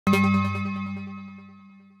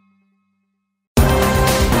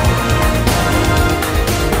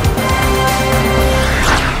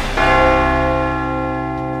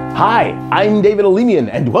Hi, I'm David Alemian,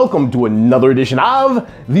 and welcome to another edition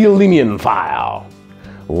of the Alemian File.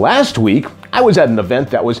 Last week, I was at an event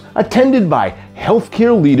that was attended by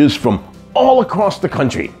healthcare leaders from all across the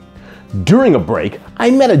country. During a break,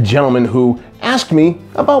 I met a gentleman who asked me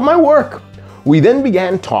about my work. We then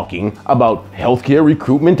began talking about healthcare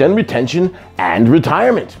recruitment and retention and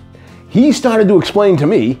retirement. He started to explain to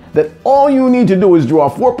me that all you need to do is draw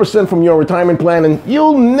 4% from your retirement plan and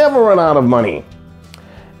you'll never run out of money.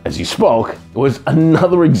 As he spoke, it was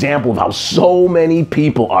another example of how so many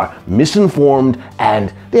people are misinformed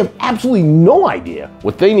and they have absolutely no idea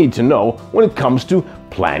what they need to know when it comes to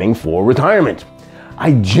planning for retirement.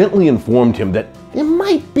 I gently informed him that there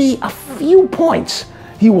might be a few points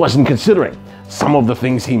he wasn't considering. Some of the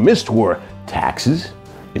things he missed were taxes,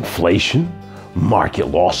 inflation, market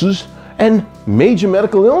losses, and major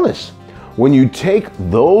medical illness. When you take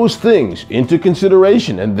those things into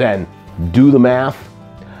consideration and then do the math,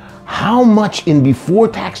 how much in before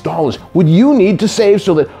tax dollars would you need to save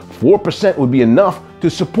so that 4% would be enough to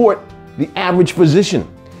support the average physician?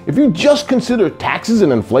 If you just consider taxes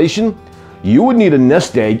and inflation, you would need a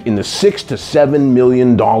nest egg in the $6 to $7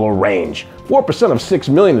 million range. 4% of $6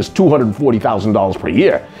 million is $240,000 per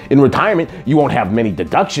year. In retirement, you won't have many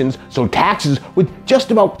deductions, so taxes would just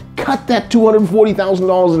about cut that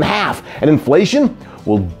 $240,000 in half. And inflation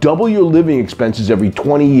will double your living expenses every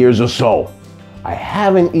 20 years or so. I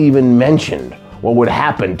haven't even mentioned what would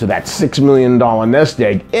happen to that $6 million nest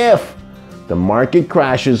egg if the market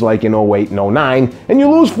crashes like in 08 and 09 and you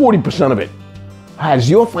lose 40% of it. Has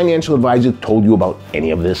your financial advisor told you about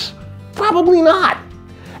any of this? Probably not.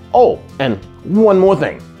 Oh, and one more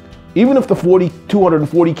thing. Even if the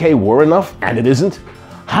 $240K were enough, and it isn't,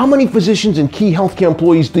 how many physicians and key healthcare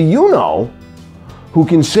employees do you know who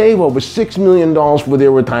can save over $6 million for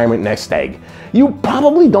their retirement nest egg? You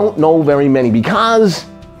probably don't know very many because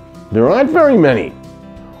there aren't very many.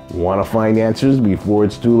 Want to find answers before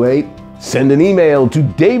it's too late? Send an email to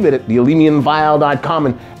david@thealemianfile.com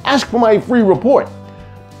and ask for my free report,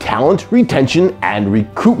 Talent, Retention, and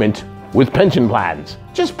Recruitment with Pension Plans.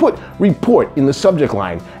 Just put report in the subject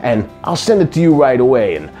line and I'll send it to you right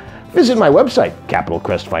away. And visit my website,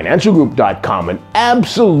 capitalcrestfinancialgroup.com, and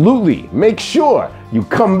absolutely make sure you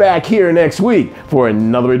come back here next week for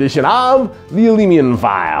another edition of the Alemian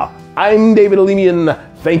File. I'm David Alemian.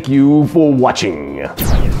 Thank you for watching.